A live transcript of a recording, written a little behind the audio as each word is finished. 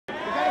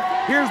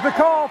Here's the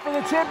call for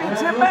the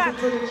championship match.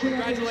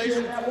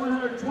 Congratulations. At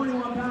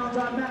 121 pounds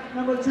on mat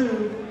number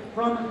 2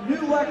 from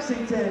New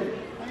Lexington,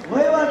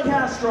 Leilah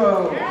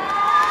Castro.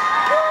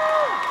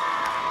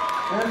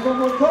 And from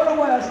Lakota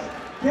West,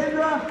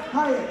 Kendra,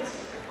 Hiett.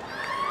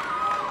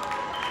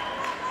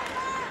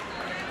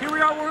 Here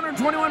we are,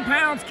 121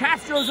 pounds.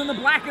 Castro's in the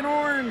black and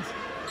orange.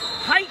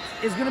 Hiett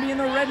is going to be in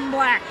the red and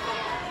black.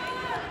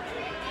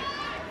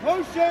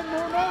 Motion,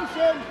 more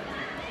motion.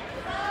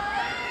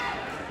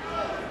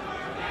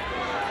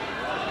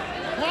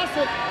 Pass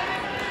it.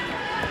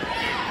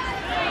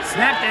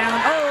 Snap down.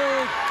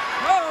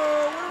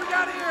 Oh, what do we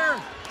got here?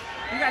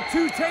 We got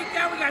 2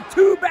 takedown. We got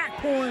 2 back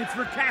points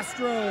for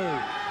Castro.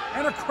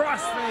 And a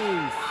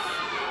crossface.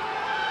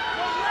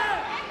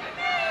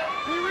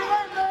 Be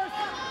relentless.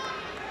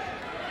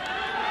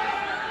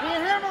 Be a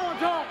hammer on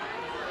top.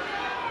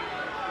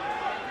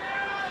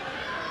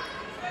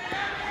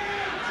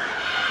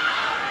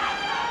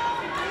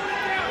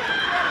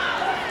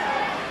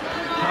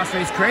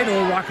 Crossface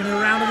cradle, walking it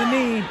around to the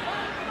knee.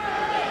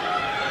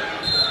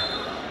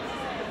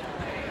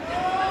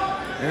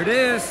 There it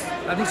is.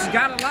 I think she's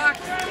got it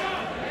locked.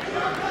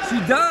 She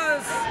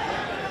does.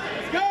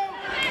 Let's go.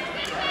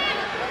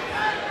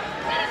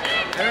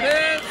 There it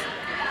is.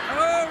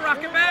 Oh,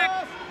 rock it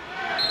back.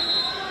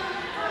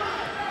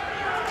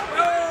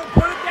 Oh,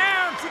 put it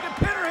down. She can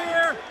pin her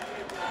here.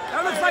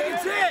 That looks like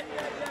it's it.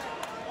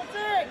 That's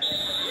it.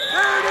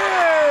 There it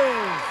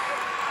is.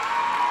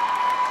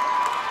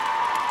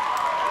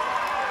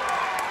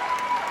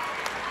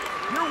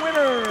 Your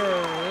winner,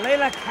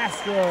 Leilah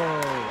Castro.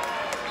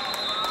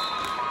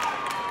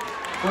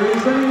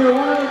 Presenting your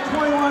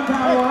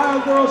 121-pound Ohio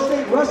Girls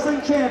State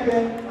Wrestling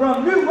Champion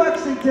from New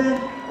Lexington,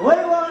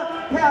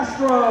 Leilah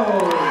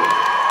Castro.